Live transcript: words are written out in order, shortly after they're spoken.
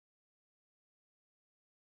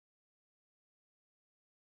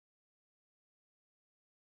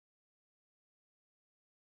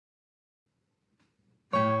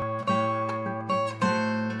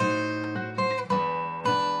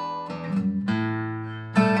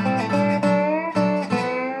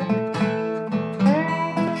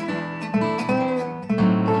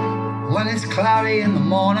early in the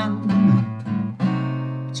morning,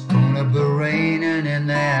 it's gonna be raining in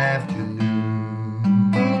the afternoon.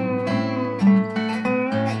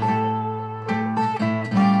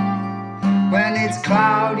 When it's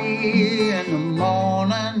cloudy in the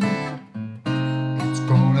morning, it's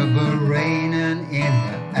gonna be raining in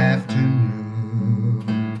the afternoon.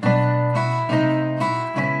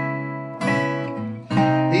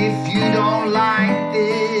 If you don't like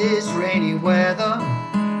this rainy weather,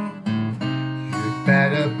 you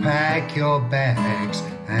better pack your bags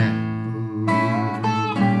and move.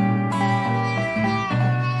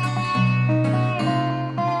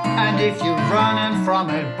 And if you're running from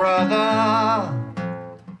it, brother,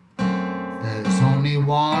 there's only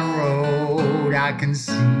one road I can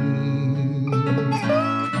see.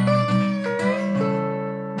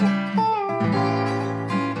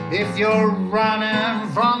 If you're running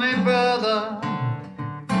from it, brother,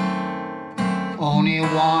 only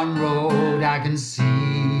one road I can see.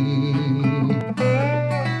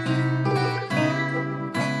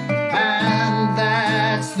 And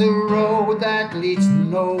that's the road that leads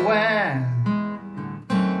nowhere.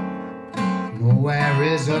 Nowhere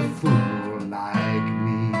is a fool like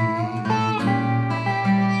me.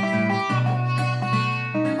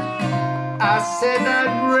 I said that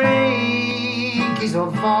rain keeps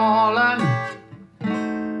on falling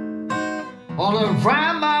all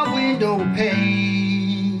around my window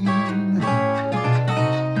pane.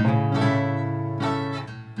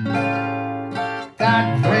 That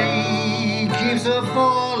rain keeps on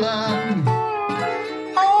falling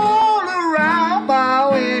all around my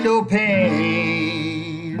window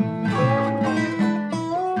pane.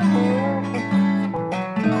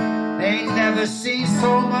 Ain't never seen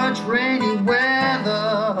so much rainy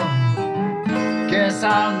weather. Guess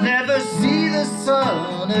I'll never see the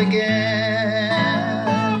sun again.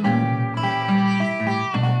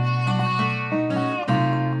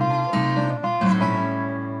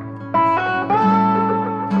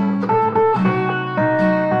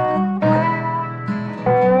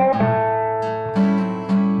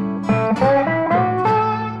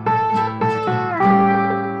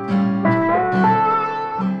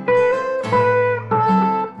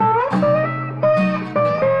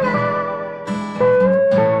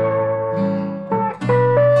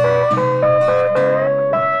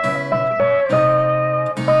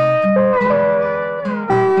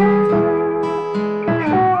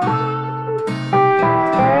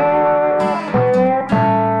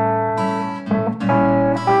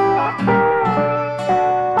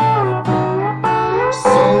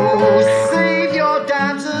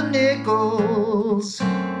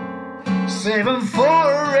 Save them for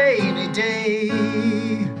a rainy day.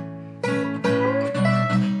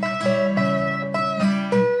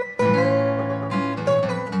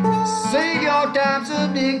 Save your dimes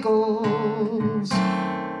and nickels,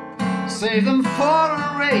 save them for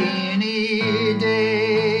a rainy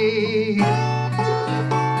day.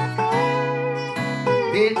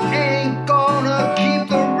 It ain't gonna keep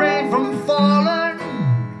the rain from falling,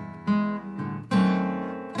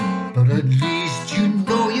 but at least you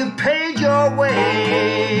know you paid your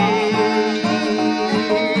way.